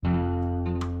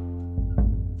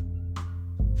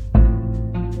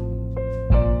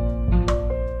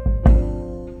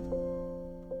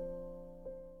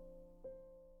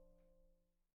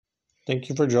Thank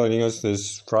you for joining us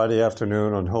this Friday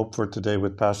afternoon on Hope for Today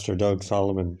with Pastor Doug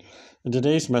Solomon. And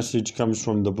today's message comes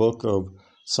from the book of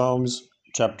Psalms,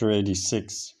 chapter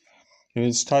 86, and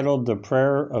it's titled The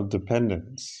Prayer of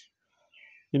Dependence.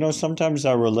 Sometimes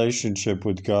our relationship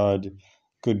with God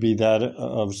could be that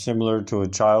of similar to a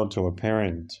child to a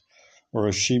parent or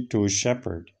a sheep to a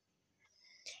shepherd.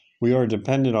 We are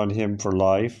dependent on Him for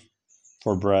life,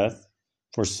 for breath,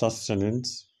 for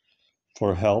sustenance,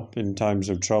 for help in times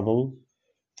of trouble,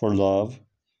 for love,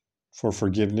 for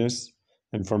forgiveness,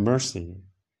 and for mercy.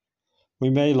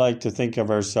 We may like to think of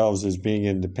ourselves as being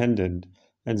independent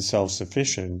and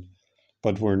self-sufficient,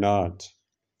 but we're not.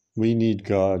 We need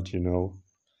God,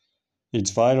 It's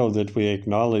vital that we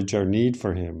acknowledge our need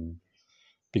for Him,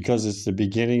 because it's the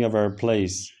beginning of our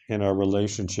place in our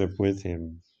relationship with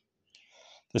Him.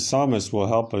 The psalmist will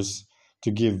help us to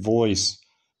give voice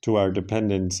to our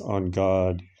dependence on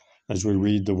God as we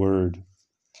read the Word.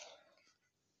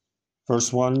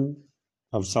 Verse 1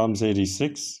 of Psalms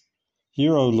 86,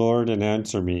 Hear, O Lord, and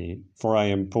answer me, for I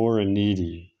am poor and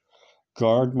needy.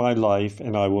 Guard my life,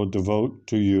 and I will devote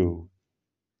to you.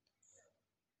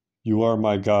 You are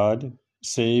my God.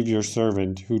 Save your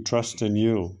servant who trusts in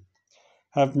you.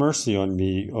 Have mercy on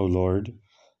me, O Lord,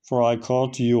 for I call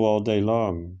to you all day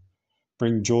long.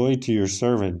 Bring joy to your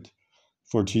servant,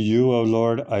 for to you, O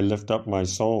Lord, I lift up my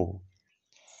soul.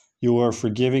 You are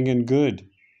forgiving and good,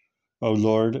 O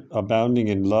Lord, abounding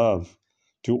in love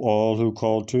to all who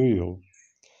call to you.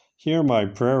 Hear my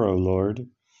prayer, O Lord.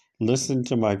 Listen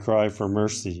to my cry for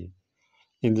mercy.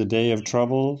 In the day of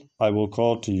trouble, I will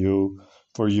call to you,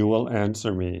 for you will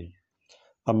answer me.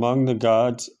 Among the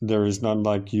gods, there is none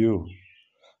like you.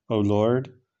 O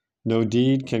Lord, no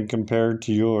deed can compare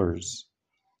to yours.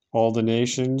 All the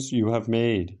nations you have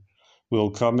made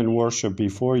will come and worship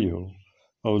before you.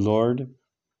 O Lord,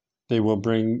 they will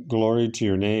bring glory to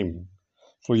your name.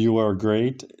 For you are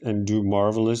great and do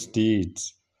marvelous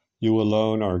deeds. You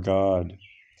alone are God.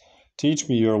 Teach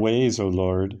me your ways, O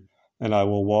Lord, and I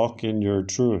will walk in your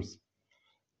truth.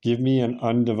 Give me an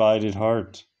undivided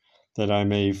heart, that I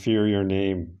may fear your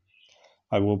name.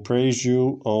 I will praise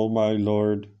you, O my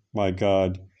Lord, my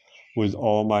God, with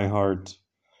all my heart.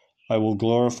 I will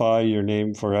glorify your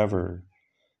name forever.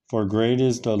 For great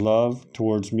is the love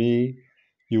towards me.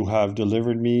 You have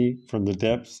delivered me from the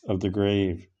depths of the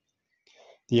grave.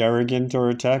 The arrogant are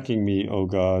attacking me, O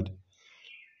God.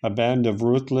 A band of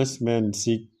ruthless men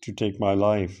seek to take my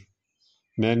life,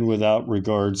 men without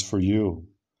regards for you.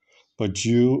 But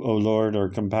you, O Lord, are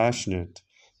compassionate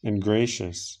and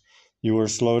gracious. You are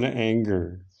slow to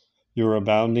anger. You are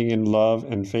abounding in love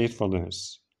and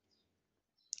faithfulness.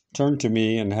 Turn to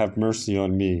me and have mercy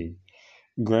on me.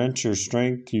 Grant your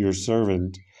strength to your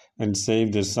servant and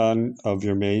save the son of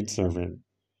your maidservant.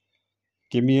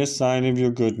 Give me a sign of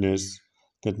your goodness,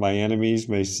 that my enemies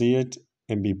may see it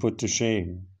and be put to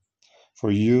shame.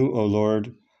 For you, O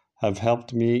Lord, have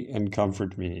helped me and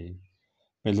comfort me.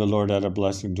 May the Lord add a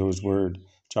blessing to his word.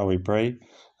 Shall we pray?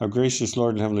 Our gracious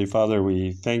Lord and Heavenly Father,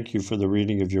 we thank you for the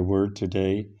reading of your word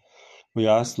today. We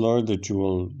ask, Lord, that you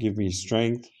will give me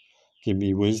strength, give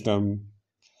me wisdom,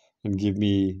 and give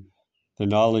me the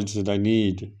knowledge that I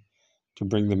need to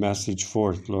bring the message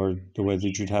forth, Lord, the way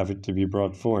that you'd have it to be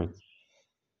brought forth.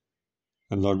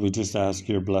 And Lord, we just ask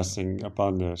your blessing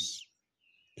upon this.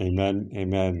 Amen,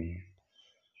 amen.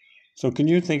 So can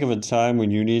you think of a time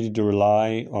when you needed to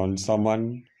rely on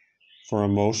someone for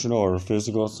emotional or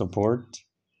physical support?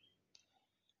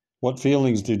 What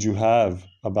feelings did you have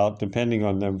about depending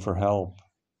on them for help?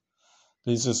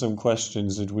 These are some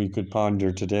questions that we could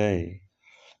ponder today.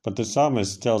 But the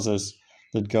psalmist tells us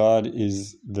that God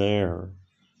is there.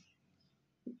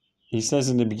 He says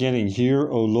in the beginning, Hear,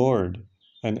 O Lord,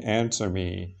 and answer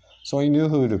me. So he knew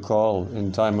who to call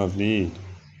in time of need.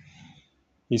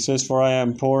 He says, For I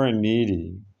am poor and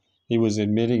needy. He was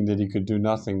admitting that he could do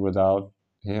nothing without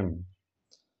him.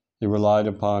 He relied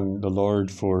upon the Lord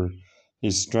for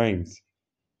his strength,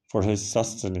 for his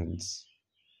sustenance,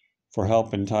 for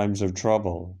help in times of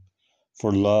trouble,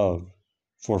 for love,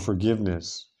 for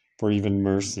forgiveness, for even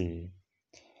mercy.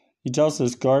 He tells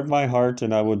us, Guard my heart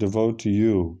and I will devote to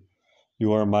you.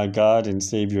 You are my God and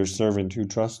save your servant who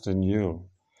trusts in you.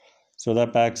 So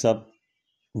that backs up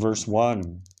verse 1.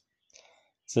 It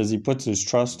says he puts his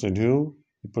trust in who?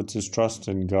 He puts his trust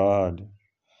in God.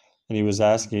 And he was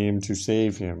asking him to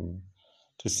save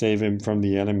him from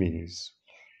the enemies,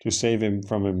 to save him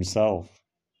from himself.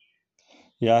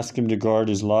 He asked him to guard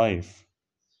his life,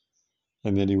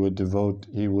 and that he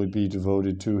would be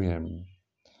devoted to him.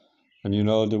 And you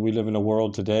know that we live in a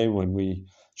world today when we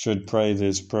should pray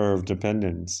this prayer of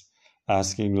dependence,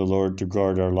 asking the Lord to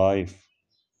guard our life.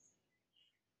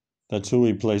 That's who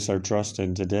we place our trust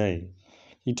in today.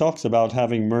 He talks about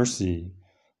having mercy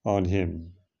on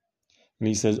him. And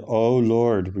he says, "O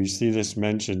Lord," we see this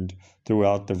mentioned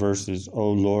throughout the verses,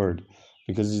 "O Lord,"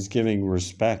 because he's giving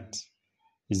respect.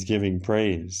 He's giving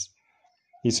praise.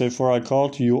 He said, "For I call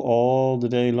to you all the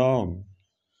day long."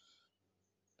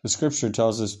 The scripture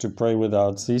tells us to pray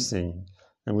without ceasing.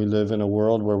 And we live in a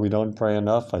world where we don't pray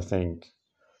enough, I think.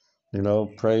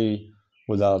 Pray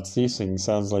without ceasing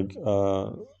sounds like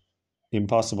an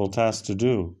impossible task to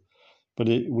do. But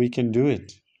we can do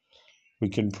it. We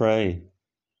can pray.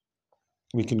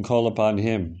 We can call upon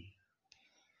him.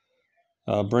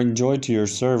 Bring joy to your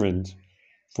servant.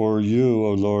 For you,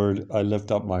 O Lord, I lift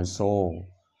up my soul.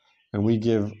 And we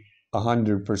give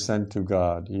 100% to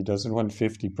God. He doesn't want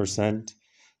 50%.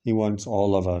 He wants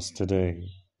all of us today.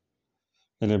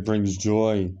 And it brings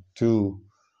joy to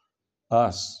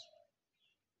us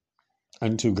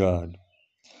and to God.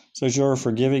 So you're a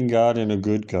forgiving God and a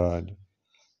good God.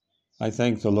 I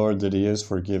thank the Lord that he is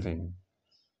forgiving.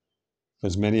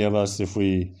 Because many of us, if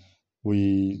we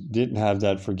didn't have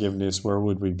that forgiveness, where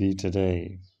would we be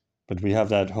today? But we have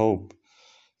that hope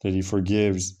that he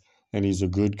forgives and he's a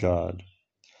good God.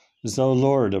 So,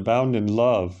 Lord, abound in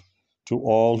love to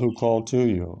all who call to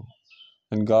you.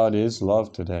 And God is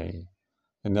love today.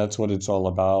 And that's what it's all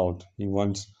about. He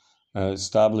wants to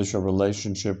establish a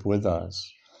relationship with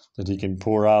us, that he can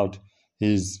pour out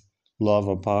his love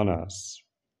upon us.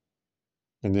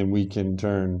 And then we can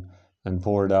turn and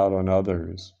pour it out on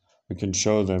others. We can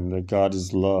show them that God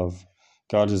is love.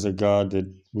 God is a God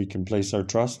that we can place our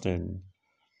trust in.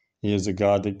 He is a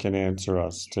God that can answer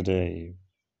us today.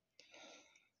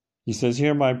 He says,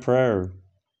 "Hear my prayer.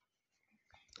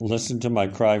 Listen to my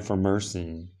cry for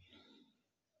mercy."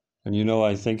 And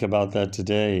I think about that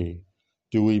today.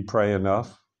 Do we pray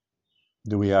enough?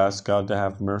 Do we ask God to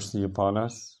have mercy upon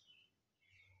us?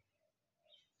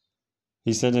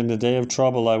 He said, "In the day of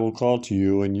trouble I will call to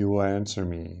you and you will answer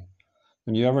me."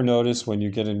 And you ever notice when you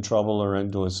get in trouble or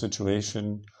into a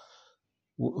situation,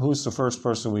 who's the first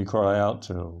person we cry out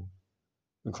to?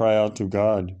 We cry out to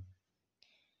God.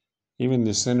 Even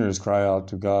the sinners cry out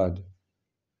to God.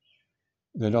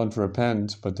 They don't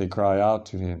repent, but they cry out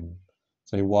to him.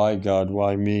 Say, "Why, God?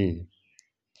 Why me?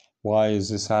 Why is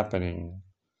this happening?"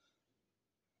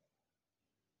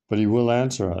 But he will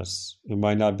answer us. It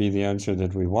might not be the answer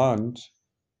that we want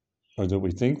or that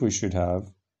we think we should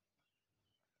have,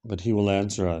 but he will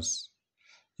answer us.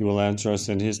 He will answer us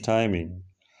in his timing.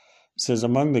 It says,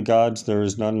 "Among the gods there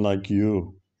is none like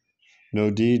you. No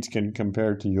deeds can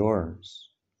compare to yours."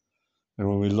 And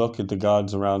when we look at the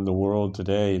gods around the world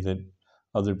today that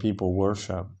other people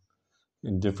worship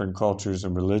in different cultures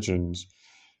and religions,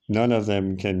 none of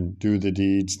them can do the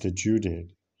deeds that you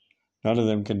did. None of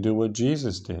them can do what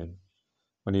Jesus did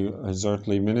when his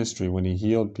earthly ministry, when he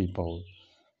healed people,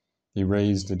 he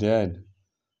raised the dead.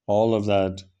 All of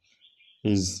that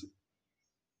is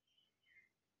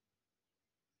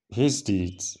his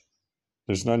deeds.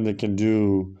 There's none that can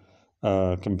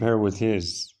compare with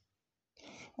his.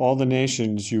 All the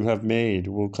nations you have made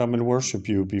will come and worship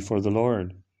you before the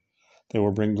Lord. They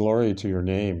will bring glory to your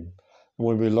name. And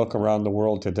when we look around the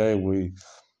world today, we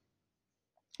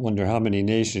wonder how many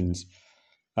nations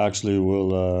actually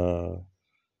will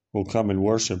come and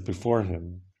worship before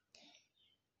him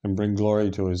and bring glory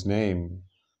to his name.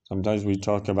 Sometimes we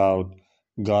talk about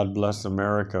God bless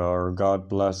America, or God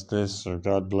bless this, or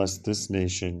God bless this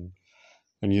nation.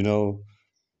 And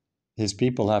his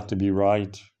people have to be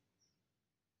right.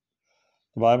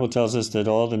 The Bible tells us that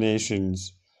all the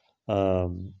nations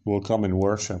will come and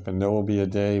worship, and there will be a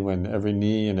day when every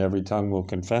knee and every tongue will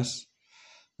confess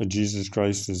that Jesus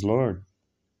Christ is Lord.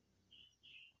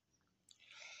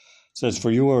 It says,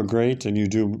 "For you are great and you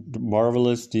do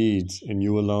marvelous deeds, and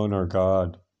you alone are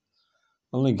God."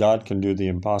 Only God can do the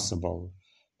impossible,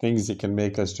 things that can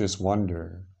make us just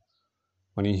wonder.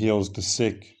 When he heals the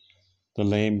sick, the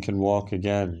lame can walk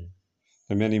again.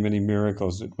 The many, many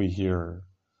miracles that we hear.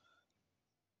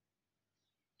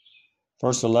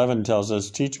 Verse 11 tells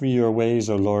us, "Teach me your ways,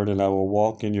 O Lord, and I will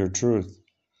walk in your truth,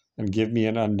 and give me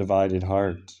an undivided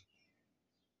heart."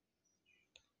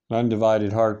 An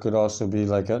undivided heart could also be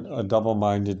like a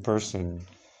double-minded person,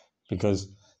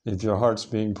 because if your heart's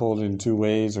being pulled in two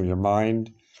ways, or your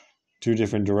mind, two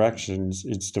different directions,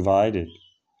 it's divided.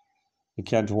 You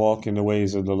can't walk in the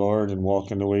ways of the Lord and walk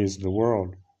in the ways of the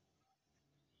world.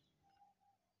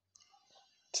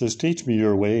 It says, "Teach me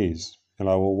your ways, and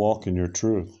I will walk in your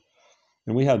truth."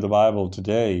 And we have the Bible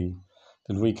today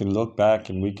that we can look back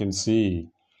and we can see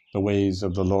the ways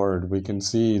of the Lord. We can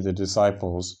see the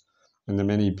disciples and the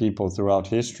many people throughout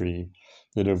history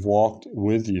that have walked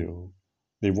with you.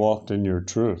 They've walked in your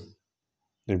truth.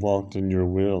 They've walked in your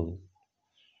will.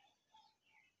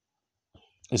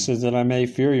 It says that I may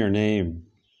fear your name.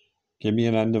 Give me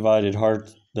an undivided heart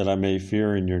that I may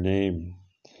fear in your name.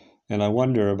 And I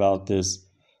wonder about this.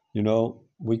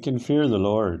 We can fear the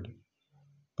Lord,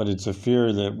 but it's a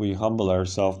fear that we humble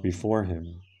ourselves before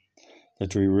him,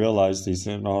 that we realize he's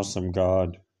an awesome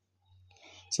God.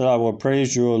 So I will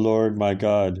praise you, O Lord, my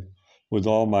God, with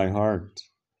all my heart.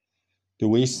 Do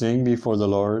we sing before the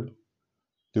Lord?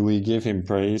 Do we give him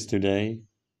praise today?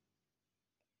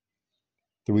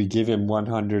 Do we give him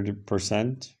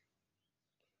 100%?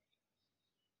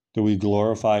 Do we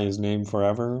glorify his name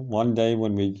forever? One day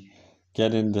when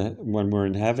we're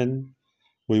in heaven,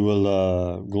 we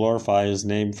will glorify his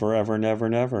name forever and ever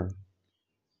and ever.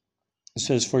 It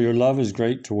says, for your love is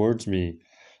great towards me,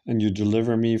 and you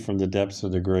deliver me from the depths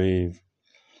of the grave.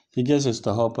 He gives us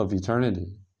the hope of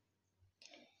eternity.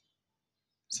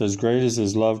 It says, great is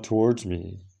his love towards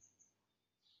me.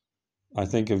 I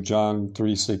think of John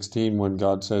 3:16 when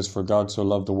God says, for God so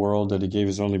loved the world that he gave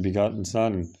his only begotten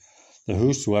Son, that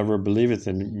whosoever believeth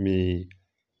in me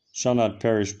shall not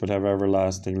perish but have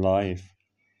everlasting life.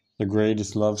 The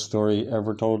greatest love story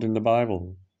ever told in the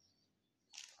Bible.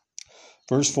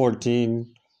 Verse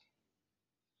 14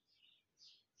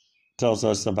 tells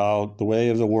us about the way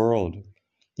of the world.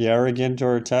 The arrogant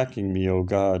are attacking me, O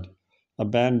God. A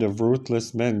band of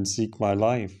ruthless men seek my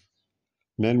life,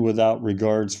 men without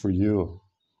regards for you.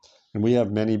 And we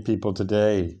have many people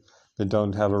today that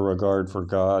don't have a regard for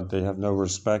God. They have no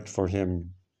respect for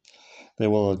him. They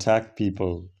will attack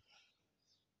people.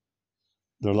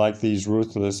 They're like these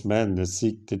ruthless men that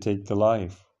seek to take the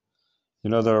life.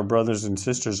 There are brothers and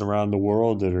sisters around the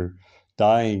world that are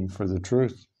dying for the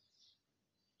truth.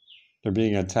 They're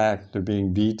being attacked, they're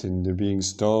being beaten, they're being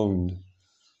stoned,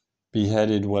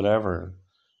 beheaded, whatever.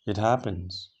 It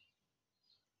happens.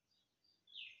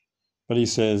 But he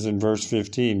says in verse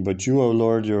 15, but you, O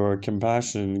Lord, you are a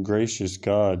compassionate and gracious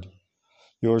God.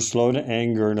 You are slow to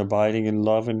anger and abiding in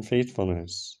love and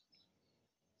faithfulness.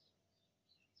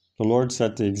 The Lord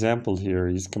set the example here.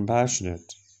 He's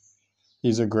compassionate.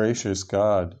 He's a gracious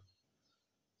God.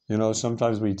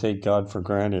 Sometimes we take God for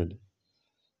granted,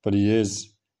 but he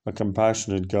is a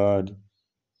compassionate God.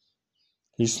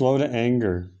 He's slow to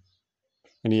anger,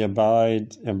 and he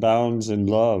abounds in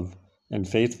love and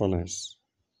faithfulness.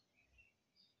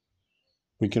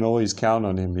 We can always count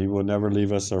on him. He will never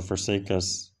leave us or forsake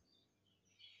us.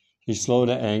 He's slow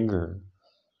to anger.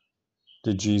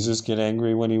 Did Jesus get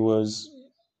angry when he was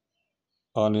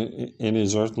in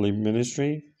his earthly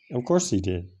ministry? Of course he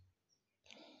did.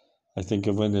 I think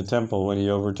of in the temple when he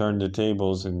overturned the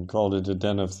tables and called it a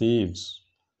den of thieves.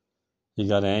 He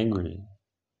got angry,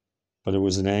 but it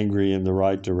was an angry in the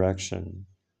right direction.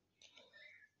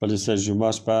 But it says you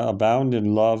must abound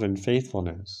in love and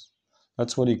faithfulness.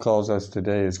 That's what he calls us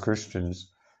today as Christians,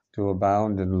 to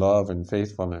abound in love and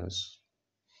faithfulness.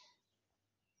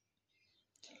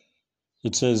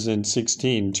 It says in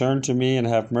 16, turn to me and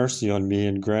have mercy on me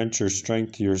and grant your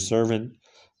strength to your servant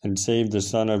and save the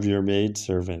son of your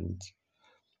maidservant.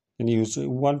 And he was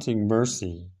wanting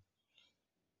mercy.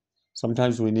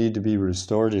 Sometimes we need to be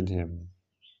restored in him.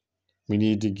 We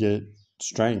need to get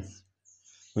strength.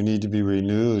 We need to be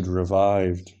renewed,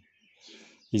 revived.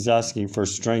 He's asking for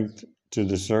strength to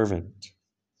the servant.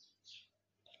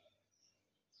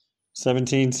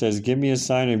 17 says, give me a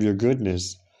sign of your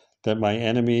goodness, that my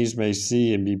enemies may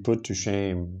see and be put to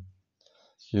shame.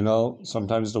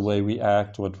 Sometimes the way we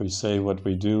act, what we say, what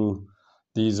we do,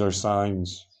 these are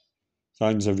signs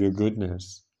of your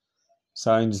goodness,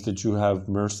 signs that you have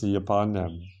mercy upon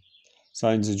them,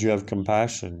 signs that you have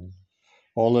compassion.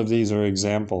 All of these are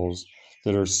examples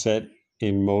that are set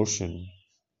in motion.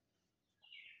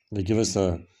 They give us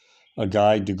a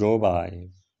guide to go by.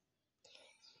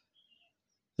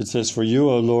 It says, for you,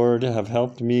 O Lord, have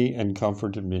helped me and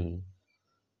comforted me.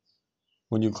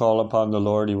 When you call upon the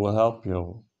Lord, he will help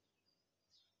you.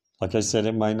 Like I said,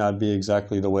 it might not be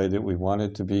exactly the way that we want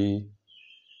it to be.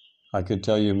 I could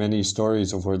tell you many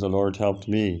stories of where the Lord helped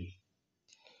me,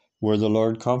 where the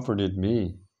Lord comforted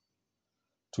me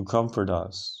to comfort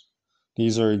us.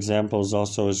 These are examples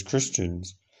also as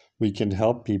Christians. We can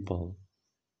help people.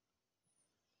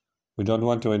 We don't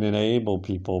want to enable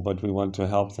people, but we want to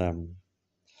help them.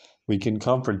 We can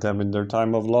comfort them in their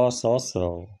time of loss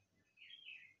also.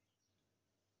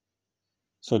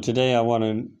 So today I want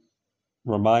to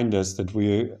remind us that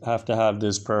we have to have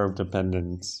this prayer of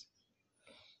dependence.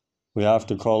 We have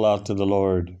to call out to the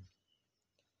Lord,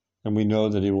 and we know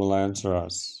that he will answer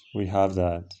us. We have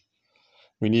that.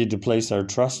 We need to place our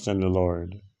trust in the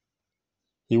Lord.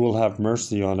 He will have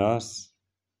mercy on us.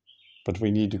 but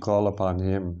we need to call upon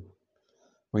Him.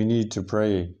 We need to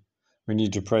pray. We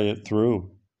need to pray it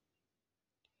through.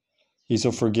 He's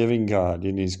a forgiving God,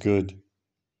 and He's good.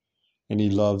 And He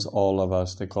loves all of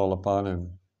us that call upon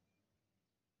Him.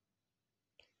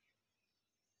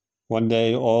 One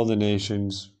day all the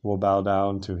nations will bow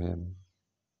down to Him.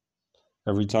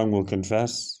 Every tongue will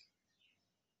confess.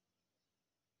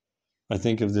 I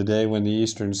think of the day when the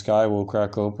eastern sky will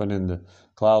crack open and the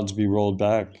clouds be rolled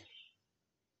back,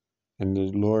 and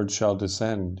the Lord shall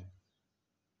descend.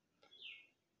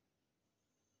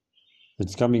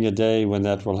 It's coming a day when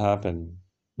that will happen,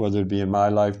 whether it be in my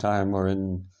lifetime or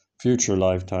in future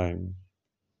lifetime.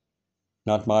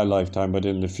 Not my lifetime, but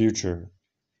in the future.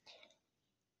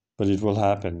 But it will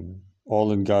happen,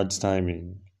 all in God's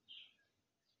timing.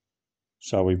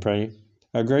 Shall we pray?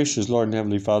 Our gracious Lord and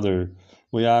Heavenly Father,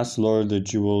 we ask, Lord,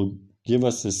 that you will give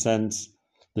us a sense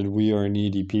that we are a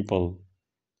needy people,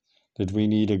 that we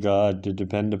need a God to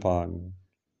depend upon.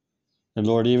 And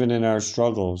Lord, even in our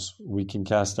struggles, we can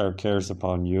cast our cares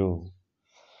upon you.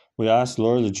 We ask,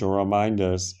 Lord, that you'll remind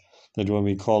us that when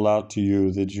we call out to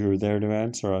you, that you're there to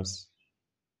answer us.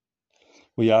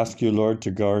 We ask you, Lord,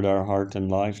 to guard our heart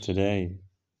and life today.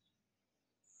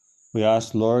 We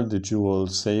ask, Lord, that you will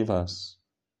save us,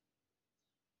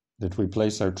 that we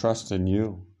place our trust in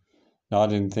you,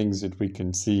 not in things that we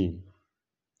can see.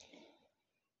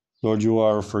 Lord, you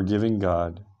are a forgiving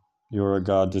God. You're a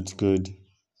God that's good.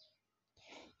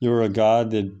 You're a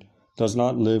God that does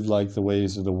not live like the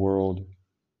ways of the world.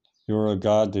 You're a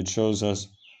God that shows us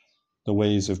the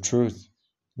ways of truth,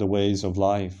 the ways of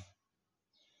life.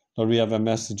 Lord, we have a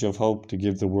message of hope to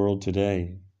give the world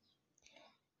today.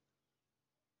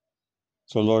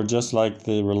 So, Lord, just like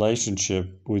the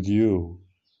relationship with you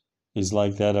is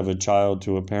like that of a child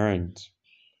to a parent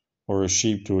or a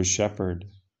sheep to a shepherd,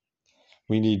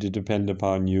 we need to depend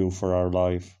upon you for our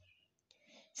life,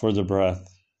 for the breath,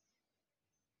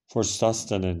 for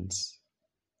sustenance,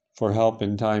 for help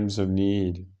in times of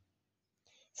need,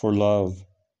 for love,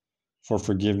 for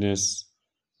forgiveness,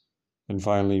 and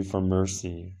finally for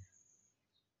mercy.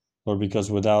 Lord, because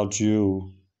without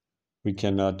you, we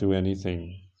cannot do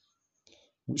anything.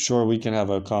 Sure, we can have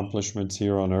accomplishments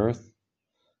here on earth.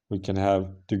 We can have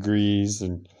degrees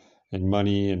and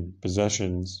money and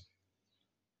possessions.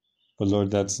 But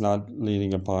Lord, that's not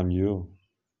leaning upon you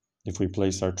if we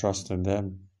place our trust in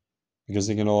them, because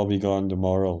they can all be gone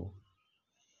tomorrow.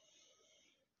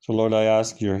 So Lord, I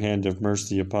ask your hand of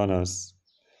mercy upon us,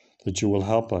 that you will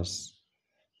help us,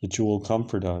 that you will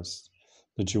comfort us,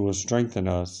 that you will strengthen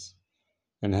us,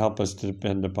 and help us to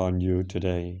depend upon you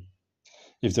today.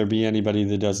 If there be anybody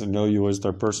that doesn't know you as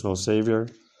their personal Savior,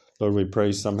 Lord, we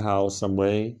pray somehow, some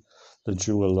way, that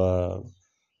you will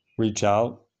reach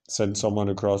out, send someone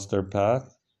across their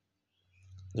path.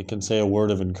 They can say a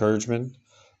word of encouragement,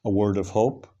 a word of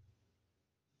hope,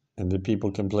 and that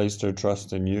people can place their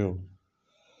trust in you.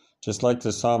 Just like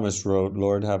the psalmist wrote,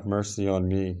 Lord, have mercy on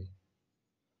me.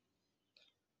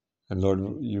 And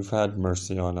Lord, you've had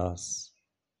mercy on us.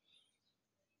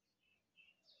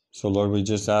 So Lord, we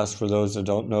just ask for those that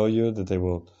don't know you, that they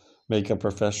will make a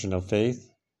profession of faith,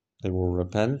 they will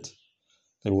repent,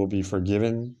 they will be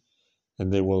forgiven,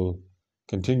 and they will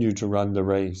continue to run the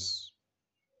race.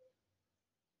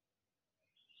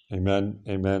 Amen,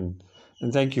 amen.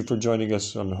 And thank you for joining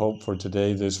us on Hope for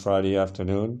Today this Friday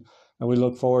afternoon. And we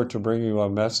look forward to bringing you a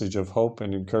message of hope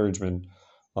and encouragement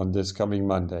on this coming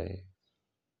Monday.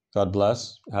 God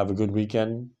bless. Have a good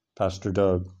weekend. Pastor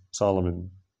Doug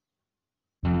Solomon.